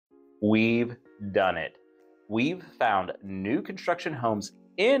We've done it. We've found new construction homes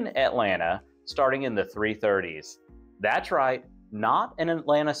in Atlanta starting in the 330s. That's right, not an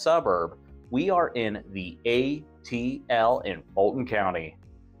Atlanta suburb. We are in the ATL in Fulton County.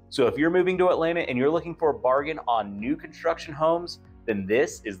 So if you're moving to Atlanta and you're looking for a bargain on new construction homes, then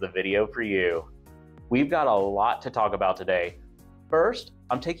this is the video for you. We've got a lot to talk about today. First,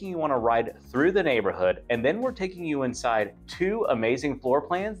 I'm taking you on a ride through the neighborhood, and then we're taking you inside two amazing floor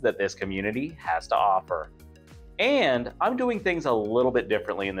plans that this community has to offer. And I'm doing things a little bit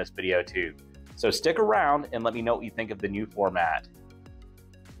differently in this video too. So stick around and let me know what you think of the new format.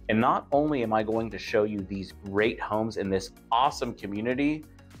 And not only am I going to show you these great homes in this awesome community,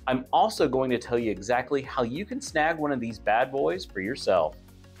 I'm also going to tell you exactly how you can snag one of these bad boys for yourself.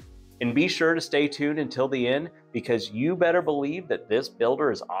 And be sure to stay tuned until the end, because you better believe that this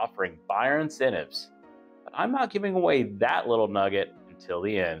builder is offering buyer incentives. But I'm not giving away that little nugget until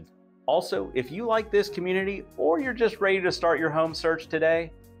the end. Also, if you like this community or you're just ready to start your home search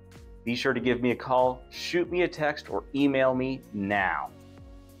today, be sure to give me a call, shoot me a text, or email me now.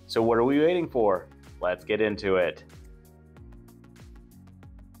 So what are we waiting for? Let's get into it.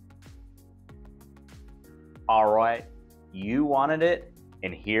 All right, you wanted it.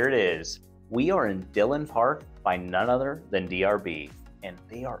 And here it is. We are in Dillon Park by none other than DRB. And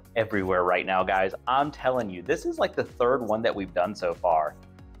they are everywhere right now, guys. I'm telling you, this is like the third one that we've done so far.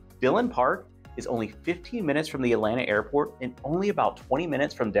 Dillon Park is only 15 minutes from the Atlanta airport and only about 20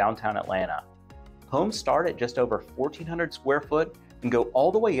 minutes from downtown Atlanta. Homes start at just over 1,400 square foot and go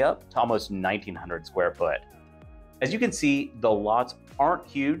all the way up to almost 1,900 square foot. As you can see, the lots aren't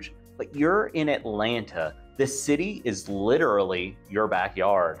huge, but you're in Atlanta. The city is literally your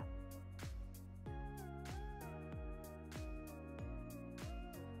backyard.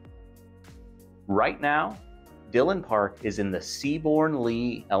 Right now, Dillon Park is in the Seaborn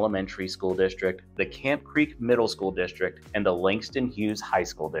Lee Elementary School District, the Camp Creek Middle School District, and the Langston Hughes High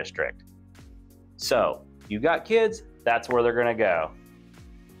School District. So, you got kids, that's where they're gonna go.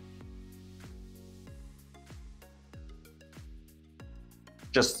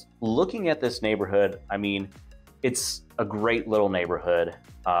 Just looking at this neighborhood, I mean, it's a great little neighborhood.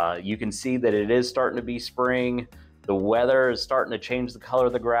 You can see that it is starting to be spring. The weather is starting to change the color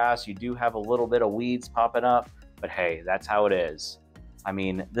of the grass. You do have a little bit of weeds popping up, but hey, that's how it is. I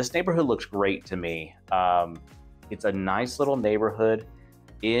mean, this neighborhood looks great to me. It's a nice little neighborhood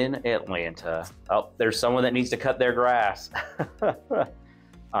in Atlanta. Oh, there's someone that needs to cut their grass.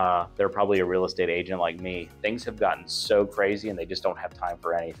 They're probably a real estate agent like me. Things have gotten so crazy and they just don't have time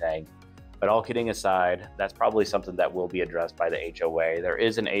for anything. But all kidding aside, that's probably something that will be addressed by the HOA. There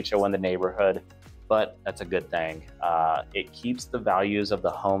is an HOA in the neighborhood, but that's a good thing. It keeps the values of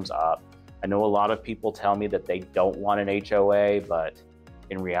the homes up. I know a lot of people tell me that they don't want an HOA, but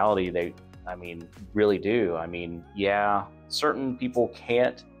in reality, they really do. I mean, yeah, certain people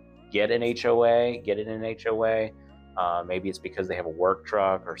can't get an HOA, get in an HOA. Maybe it's because they have a work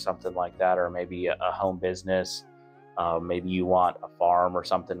truck or something like that, or maybe a home business. Maybe you want a farm or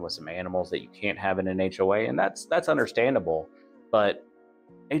something with some animals that you can't have in an HOA, and that's understandable. But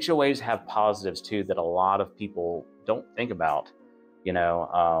HOAs have positives too that a lot of people don't think about. You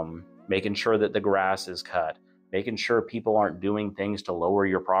know, making sure that the grass is cut, making sure people aren't doing things to lower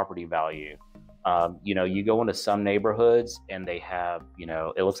your property value. You know, you go into some neighborhoods and they have, you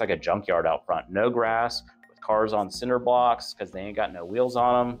know, it looks like a junkyard out front, no grass, cars on cinder blocks because they ain't got no wheels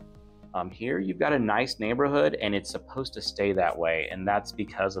on them. Here you've got a nice neighborhood and it's supposed to stay that way, and that's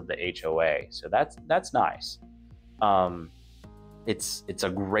because of the HOA. So that's nice. It's a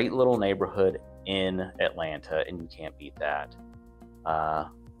great little neighborhood in Atlanta, and you can't beat that.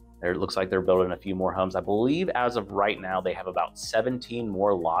 It looks like they're building a few more homes. I believe as of right now they have about 17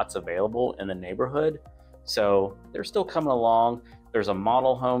 more lots available in the neighborhood. So they're still coming along. There's a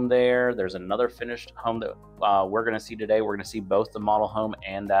model home there. There's another finished home that we're going to see today. We're going to see both the model home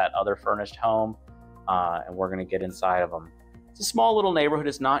and that other furnished home, and we're going to get inside of them. It's a small little neighborhood.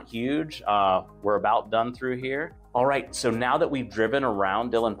 It's not huge. We're about done through here. All right, so now that we've driven around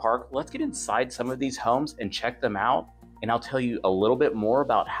Dillon Park, let's get inside some of these homes and check them out. And I'll tell you a little bit more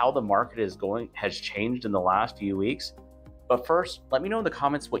about how the market has changed in the last few weeks. But first, let me know in the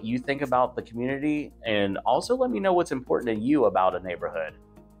comments what you think about the community, and also let me know what's important to you about a neighborhood.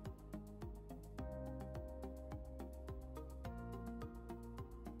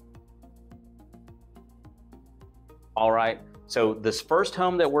 All right, so this first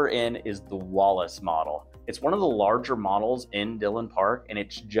home that we're in is the Wallace model. It's one of the larger models in Dillon Park, and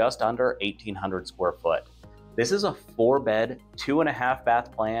it's just under 1,800 square foot. This is a 4-bed, 2.5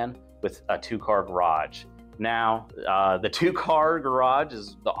 bath plan with a 2-car garage. Now, the 2-car garage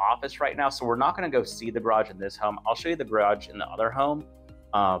is the office right now, so we're not going to go see the garage in this home. I'll show you the garage in the other home,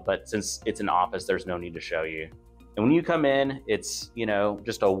 but since it's an office, there's no need to show you. And when you come in, it's, you know,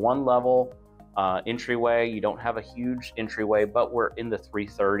 just a 1-level entryway. You don't have a huge entryway, but we're in the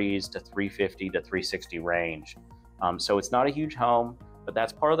 330s to 350 to 360 range. So it's not a huge home, but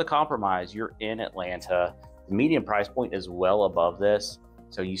that's part of the compromise. You're in Atlanta. The median price point is well above this.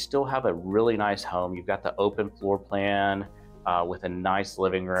 So you still have a really nice home. You've got the open floor plan with a nice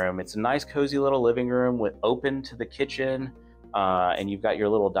living room. It's a nice cozy little living room with open to the kitchen, and you've got your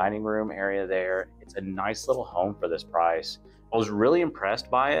little dining room area there. It's a nice little home for this price. I was really impressed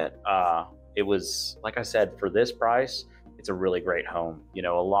by it. It was, like I said, for this price, it's a really great home. You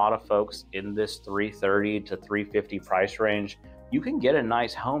know, a lot of folks in this 330 to 350 price range, you can get a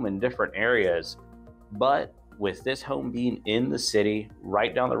nice home in different areas, but with this home being in the city,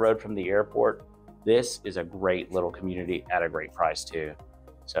 right down the road from the airport, this is a great little community at a great price too.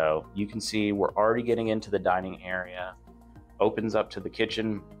 So you can see we're already getting into the dining area, opens up to the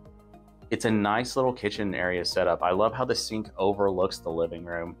kitchen. It's a nice little kitchen area setup. I love how the sink overlooks the living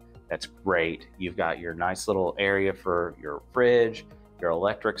room. That's great. You've got your nice little area for your fridge, your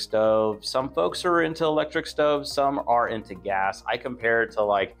electric stove. Some folks are into electric stoves, some are into gas. I compare it to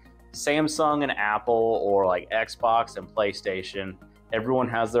like Samsung and Apple, or like Xbox and PlayStation. Everyone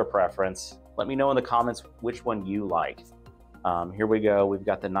has their preference. Let me know in the comments which one you like. Here we go. We've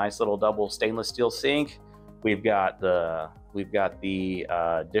got the nice little double stainless steel sink. We've got the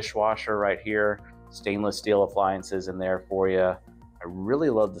dishwasher right here. Stainless steel appliances in there for you. I really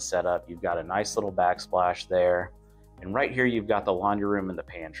love the setup. You've got a nice little backsplash there. And right here, you've got the laundry room and the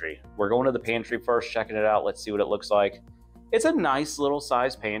pantry. We're going to the pantry first, checking it out. Let's see what it looks like. It's a nice little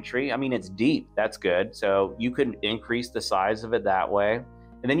size pantry. I mean, it's deep, that's good. So you can increase the size of it that way.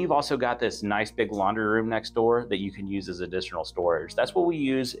 And then you've also got this nice big laundry room next door that you can use as additional storage. That's what we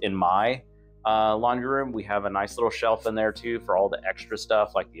use in my laundry room. We have a nice little shelf in there too for all the extra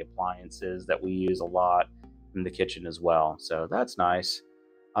stuff like the appliances that we use a lot in the kitchen as well. So that's nice.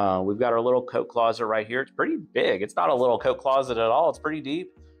 We've got our little coat closet right here. It's pretty big. It's not a little coat closet at all. It's pretty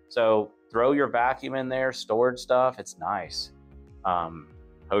deep. So throw your vacuum in there, storage stuff. It's nice.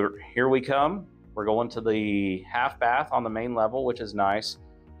 Here we come. We're going to the half bath on the main level, which is nice.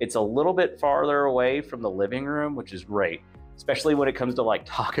 It's a little bit farther away from the living room, which is great, especially when it comes to like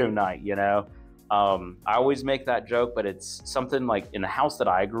taco night, you know? I always make that joke, but it's something like in the house that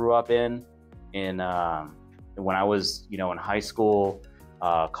I grew up in when I was, you know, in high school,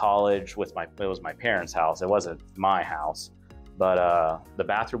 college with it was my parents' house. It wasn't my house. But the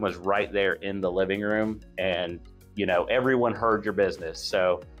bathroom was right there in the living room, and, you know, everyone heard your business.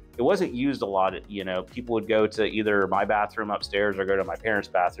 So it wasn't used a lot. You know, people would go to either my bathroom upstairs or go to my parents'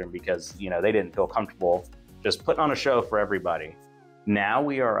 bathroom because, you know, they didn't feel comfortable just putting on a show for everybody. Now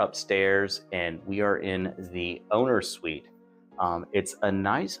we are upstairs and we are in the owner's suite. It's a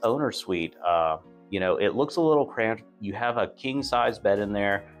nice owner's suite. You know, it looks a little cramped. You have a king size bed in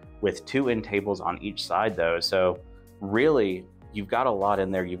there with 2 end tables on each side though. So really, you've got a lot in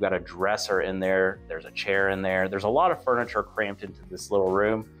there. You've got a dresser in there. There's a chair in there. There's a lot of furniture cramped into this little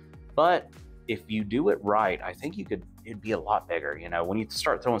room. But if you do it right, I think it'd be a lot bigger. You know, when you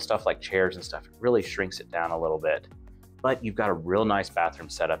start throwing stuff like chairs and stuff, it really shrinks it down a little bit. But you've got a real nice bathroom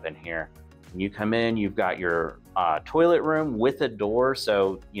setup in here. When you come in, you've got your toilet room with a door.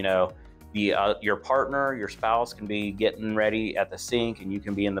 So, you know, your partner, your spouse can be getting ready at the sink and you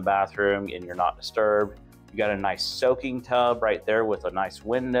can be in the bathroom and you're not disturbed. You got a nice soaking tub right there with a nice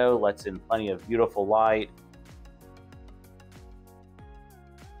window, lets in plenty of beautiful light.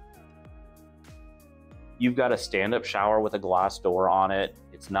 You've got a stand-up shower with a glass door on it.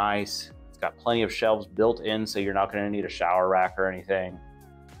 It's nice. It's got plenty of shelves built in, so you're not going to need a shower rack or anything.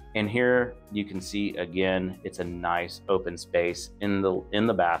 And here you can see again, it's a nice open space in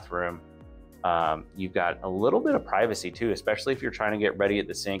the bathroom. You've got a little bit of privacy too, especially if you're trying to get ready at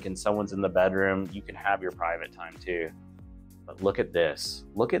the sink and someone's in the bedroom, you can have your private time too. But look at this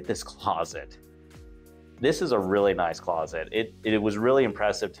closet. This is a really nice closet. It was really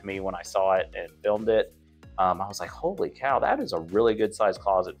impressive to me when I saw it and filmed it. I was like, holy cow, that is a really good sized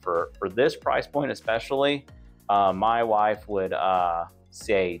closet for this price point, especially. My wife would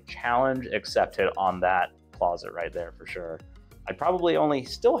say challenge accepted on that closet right there for sure. I'd probably only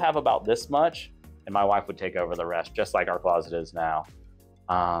still have about this much and my wife would take over the rest, just like our closet is now.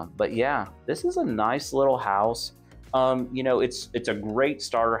 But yeah, this is a nice little house. You know, it's a great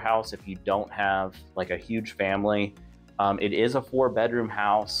starter house if you don't have like a huge family. It is a 4-bedroom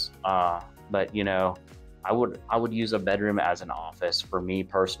house, but you know, I would use a bedroom as an office for me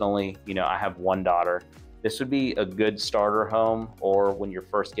personally. You know, I have one daughter this would be a good starter home, or when you're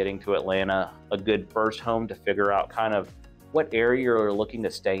first getting to Atlanta, a good first home to figure out kind of what area you're looking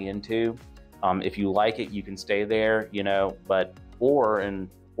to stay into. If you like it, you can stay there, you know, but or in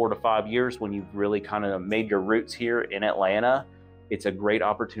 4 to 5 years, when you've really kind of made your roots here in Atlanta, it's a great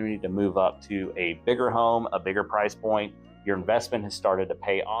opportunity to move up to a bigger home, a bigger price point. Your investment has started to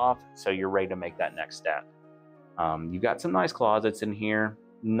pay off, so you're ready to make that next step. You've got some nice closets in here,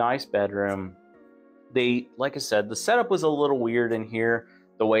 nice bedroom. Like I said, the setup was a little weird in here,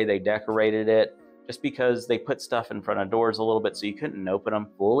 the way they decorated it, just because they put stuff in front of doors a little bit so you couldn't open them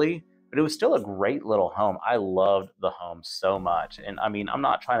fully. But it was still a great little home. I loved the home so much. And I mean, I'm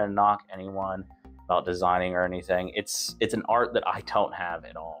not trying to knock anyone about designing or anything. It's an art that I don't have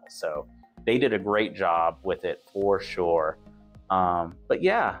at all. So they did a great job with it for sure. But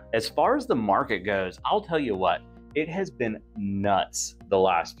yeah, as far as the market goes, I'll tell you what, it has been nuts the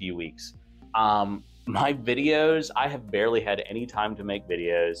last few weeks. My videos, I have barely had any time to make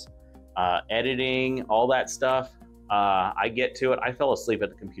videos. Editing, all that stuff. I get to it. I fell asleep at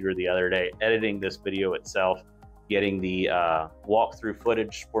the computer the other day editing this video itself, getting the walkthrough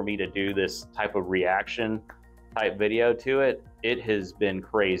footage for me to do this type of reaction type video to it. It has been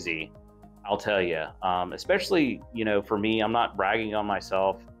crazy, I'll tell you. Especially, you know, for me, I'm not bragging on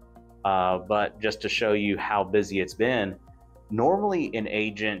myself, but just to show you how busy it's been. Normally an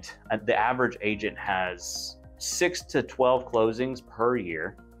agent, the average agent has 6 to 12 closings per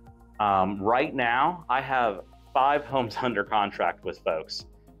year. Right now, I have 5 homes under contract with folks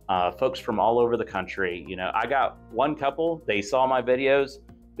from all over the country. You know, I got one couple, they saw my videos.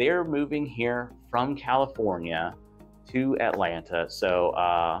 They're moving here from California to Atlanta. So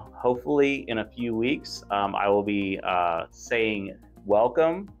hopefully in a few weeks, I will be saying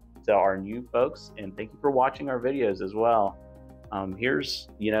welcome to our new folks, and thank you for watching our videos as well. Here's,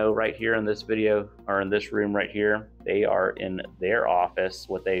 you know, right here in this video, or in this room right here, they are in their office,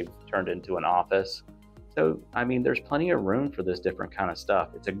 what they've turned into an office. So, I mean, there's plenty of room for this different kind of stuff.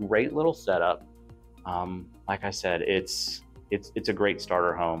 It's a great little setup. Like I said, it's a great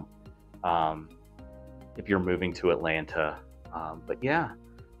starter home if you're moving to Atlanta. But yeah,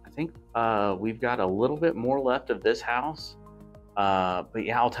 I think we've got a little bit more left of this house. But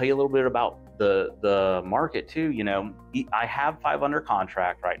yeah, I'll tell you a little bit about the market too. You know, I have 5 under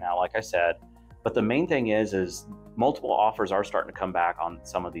contract right now, like I said, but the main thing is multiple offers are starting to come back on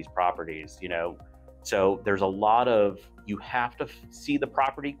some of these properties, you know. So there's a lot of, you have to see the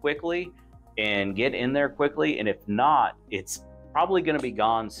property quickly and get in there quickly. And if not, it's probably going to be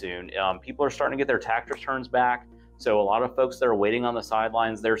gone soon. People are starting to get their tax returns back. So a lot of folks that are waiting on the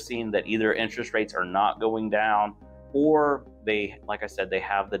sidelines, they're seeing that either interest rates are not going down, or they, like I said, they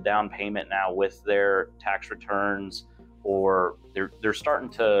have the down payment now with their tax returns, or they're starting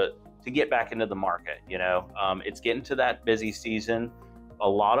to get back into the market. You know, it's getting to that busy season. A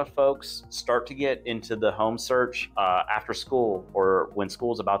lot of folks start to get into the home search after school, or when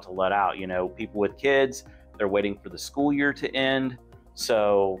school's about to let out. You know, people with kids, they're waiting for the school year to end.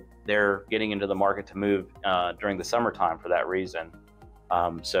 So they're getting into the market to move during the summertime for that reason.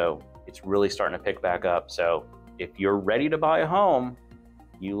 So it's really starting to pick back up. So if you're ready to buy a home,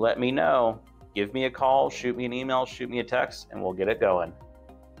 you let me know. Give me a call, shoot me an email, shoot me a text, and we'll get it going.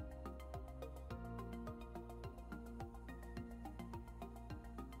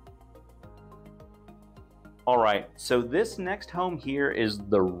 All right, so this next home here is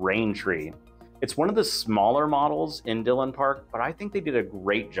the Rain Tree. It's one of the smaller models in Dillon Park, but I think they did a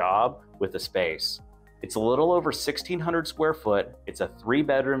great job with the space. It's a little over 1,600 square foot. It's a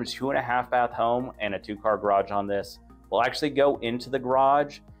 3-bedroom, 2.5 bath home and a 2-car garage on this. We'll actually go into the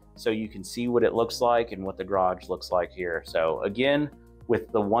garage so you can see what it looks like and what the garage looks like here. So again,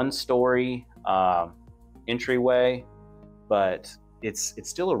 with the 1-story entryway, but it's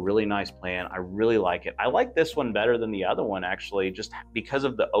still a really nice plan. I really like it. I like this one better than the other one, actually, just because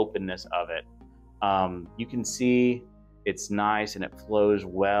of the openness of it. You can see it's nice and it flows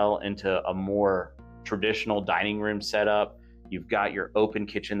well into a more traditional dining room setup. You've got your open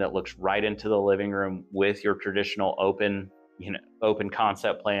kitchen that looks right into the living room with your traditional open, you know, open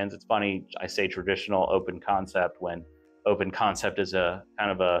concept plans. It's funny, I say traditional open concept when open concept is a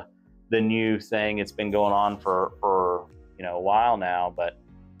kind of the new thing. It's been going on for you know, a while now, but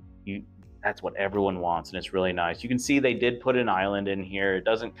that's what everyone wants, and it's really nice. You can see they did put an island in here. It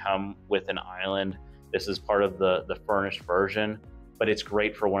doesn't come with an island. This is part of the furnished version, but it's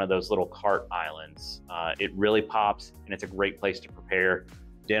great for one of those little cart islands. It really pops, and it's a great place to prepare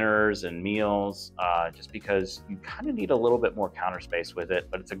dinners and meals, just because you kind of need a little bit more counter space with it,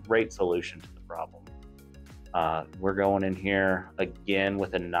 but it's a great solution to the problem. We're going in here again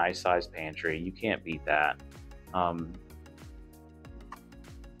with a nice sized pantry. You can't beat that.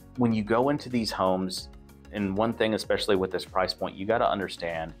 When you go into these homes, and one thing, especially with this price point, you got to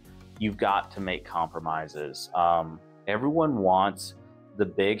understand, you've got to make compromises. Everyone wants the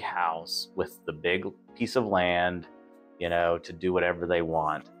big house with the big piece of land, you know, to do whatever they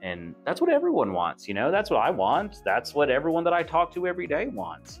want. And that's what everyone wants, you know, that's what I want. That's what everyone that I talk to every day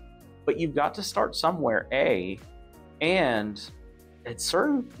wants. But you've got to start somewhere, and at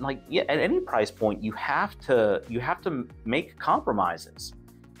certain, like, yeah, at any price point, you have to make compromises.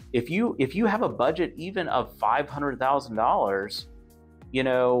 If you have a budget even of $500,000, you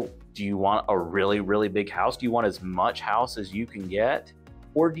know, do you want a really, really big house? Do you want as much house as you can get?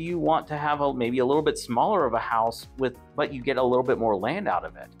 Or do you want to have maybe a little bit smaller of a house but you get a little bit more land out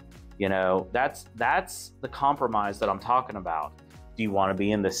of it? You know, that's the compromise that I'm talking about. Do you want to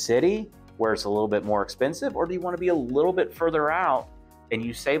be in the city where it's a little bit more expensive, or do you want to be a little bit further out and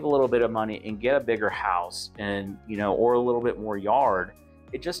you save a little bit of money and get a bigger house, and, you know, or a little bit more yard?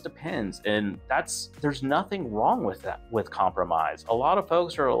 It just depends. And there's nothing wrong with that, with compromise. A lot of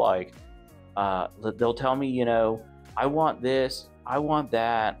folks are like, they'll tell me, you know, I want this, I want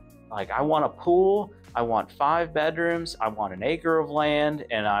that. Like, I want a pool, I want 5 bedrooms, I want an acre of land,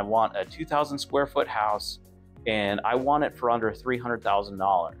 and I want a 2,000 square foot house, and I want it for under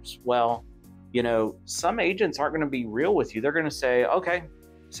 $300,000. Well, you know, some agents aren't going to be real with you. They're going to say, okay,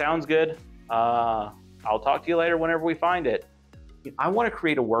 sounds good. I'll talk to you later whenever we find it. I want to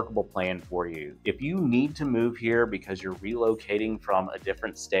create a workable plan for you. If you need to move here because you're relocating from a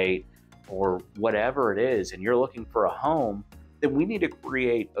different state or whatever it is, and you're looking for a home, then we need to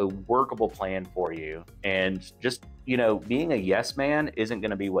create a workable plan for you. And just, you know, being a yes man isn't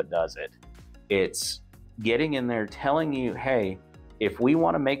going to be what does it. It's getting in there, telling you, hey, if we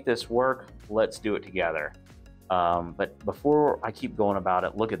want to make this work, let's do it together. But before I keep going about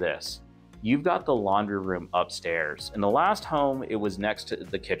it, look at this. You've got the laundry room upstairs. In the last home, it was next to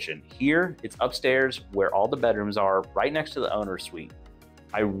the kitchen. Here, it's upstairs where all the bedrooms are, right next to the owner's suite.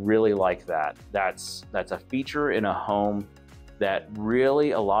 I really like that. That's a feature in a home that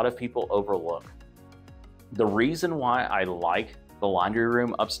really a lot of people overlook. The reason why I like the laundry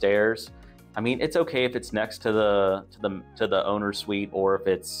room upstairs, I mean, it's okay if it's next to the owner's suite, or if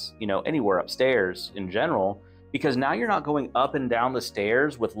it's, you know, anywhere upstairs in general, because now you're not going up and down the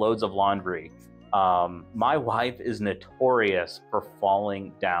stairs with loads of laundry. My wife is notorious for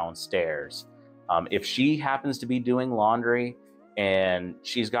falling downstairs. If she happens to be doing laundry and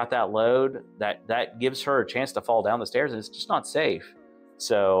she's got that load, that gives her a chance to fall down the stairs, and it's just not safe.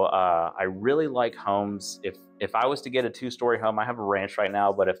 So I really like homes. If I was to get a 2-story home, I have a ranch right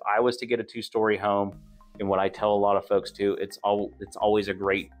now, but if I was to get a 2-story home, and what I tell a lot of folks too, it's always a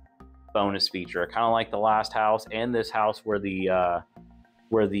great bonus feature. Kind of like the last house and this house, where the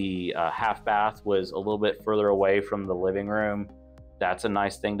half bath was a little bit further away from the living room. That's a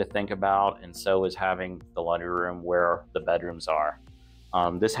nice thing to think about, and so is having the laundry room where the bedrooms are.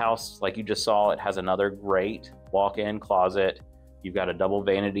 This house, like you just saw, it has another great walk-in closet. You've got a double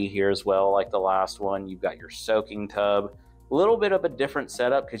vanity here as well, like the last one. You've got your soaking tub. A little bit of a different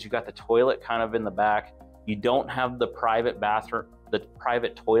setup because you've got the toilet kind of in the back. You don't have the private bathroom, the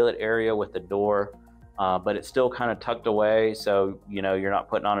private toilet area with the door, but it's still kind of tucked away. So, you know, you're not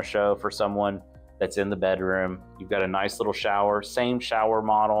putting on a show for someone that's in the bedroom. You've got a nice little shower, same shower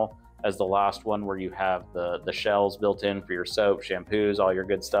model as the last one, where you have the shells built in for your soap, shampoos, all your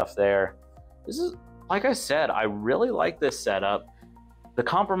good stuff there. This is, like I said, I really like this setup. The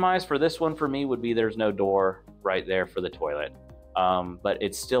compromise for this one for me would be there's no door right there for the toilet. But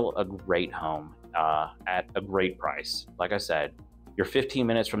it's still a great home at a great price. Like I said, you're 15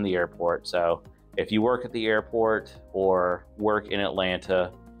 minutes from the airport. So if you work at the airport or work in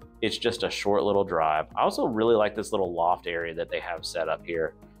Atlanta, it's just a short little drive. I also really like this little loft area that they have set up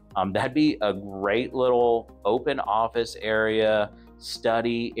here. That'd be a great little open office area,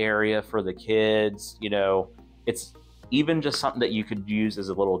 study area for the kids. You know, it's even just something that you could use as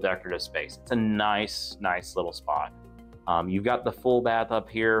a little decorative space. It's a nice little spot. You've got the full bath up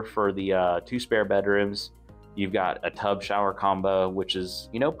here for the 2 spare bedrooms. You've got a tub shower combo, which is,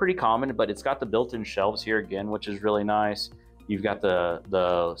 you know, pretty common, but it's got the built-in shelves here again, which is really nice. You've got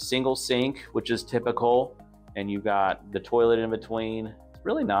the single sink, which is typical, and you've got the toilet in between. It's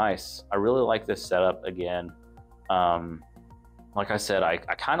really nice. I really like this setup again. Like I said, I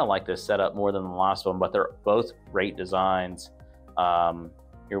kind of like this setup more than the last one, but they're both great designs.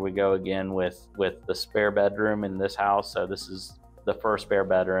 Here we go again with the spare bedroom in this house. So this is the first spare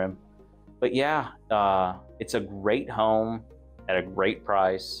bedroom. But yeah, it's a great home at a great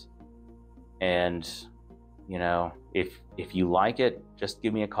price. And, you know, if you like it, just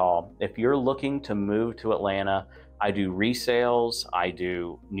give me a call. If you're looking to move to Atlanta, I do resales, I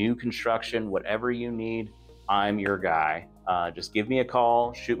do new construction, whatever you need, I'm your guy. Just give me a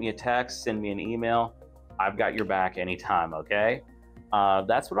call, shoot me a text, send me an email. I've got your back anytime, okay?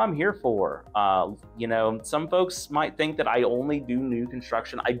 That's what I'm here for. You know, some folks might think that I only do new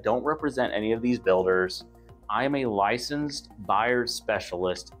construction. I don't represent any of these builders. I am a licensed buyer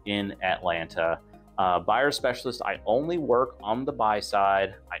specialist in Atlanta. Buyer specialist, I only work on the buy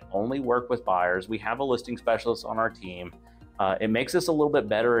side. I only work with buyers. We have a listing specialist on our team. It makes us a little bit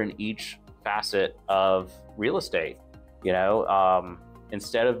better in each facet of real estate. You know,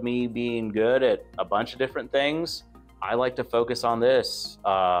 instead of me being good at a bunch of different things, I like to focus on this.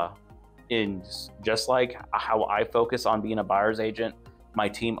 In just like how I focus on being a buyer's agent, my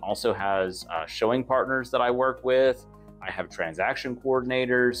team also has showing partners that I work with. I have transaction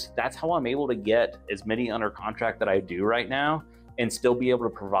coordinators. That's how I'm able to get as many under contract that I do right now and still be able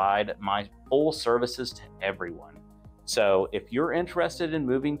to provide my full services to everyone. So if you're interested in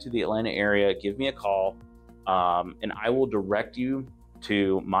moving to the Atlanta area, give me a call and I will direct you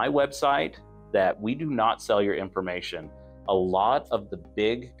to my website. That we do not sell your information. A lot of the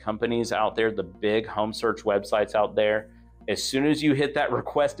big companies out there, the big home search websites out there, as soon as you hit that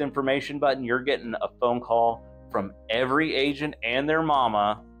request information button, you're getting a phone call from every agent and their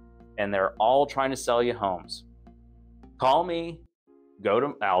mama, and they're all trying to sell you homes. Call me,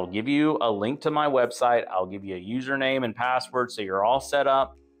 I'll give you a link to my website. I'll give you a username and password so you're all set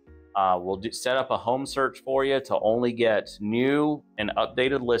up. We'll set up a home search for you to only get new and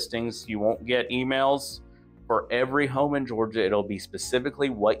updated listings. You won't get emails for every home in Georgia. It'll be specifically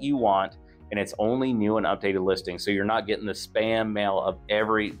what you want, and it's only new and updated listings. So you're not getting the spam mail of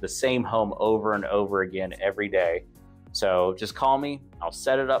the same home over and over again every day. So just call me. I'll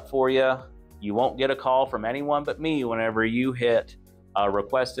set it up for you. You won't get a call from anyone but me whenever you hit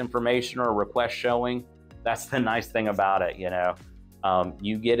request information or request showing. That's the nice thing about it, you know.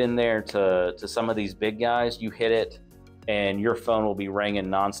 You get in there to some of these big guys, you hit it, and your phone will be ringing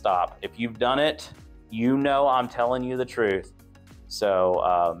nonstop. If you've done it, you know I'm telling you the truth.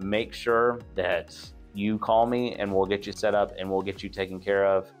 So make sure that you call me and we'll get you set up and we'll get you taken care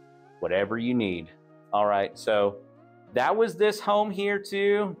of, whatever you need. All right, so that was this home here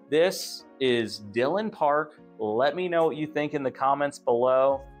too. This is Dillon Park. Let me know what you think in the comments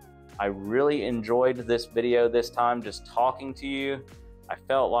below. I really enjoyed this video this time, just talking to you. I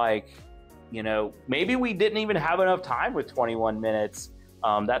felt like, you know, maybe we didn't even have enough time with 21 minutes.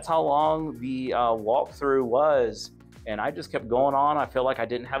 That's how long the walkthrough was. And I just kept going on. I feel like I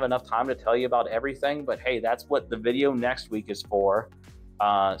didn't have enough time to tell you about everything, but hey, that's what the video next week is for.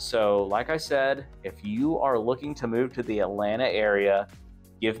 So like I said, if you are looking to move to the Atlanta area,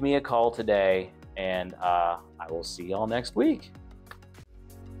 give me a call today and I will see y'all next week.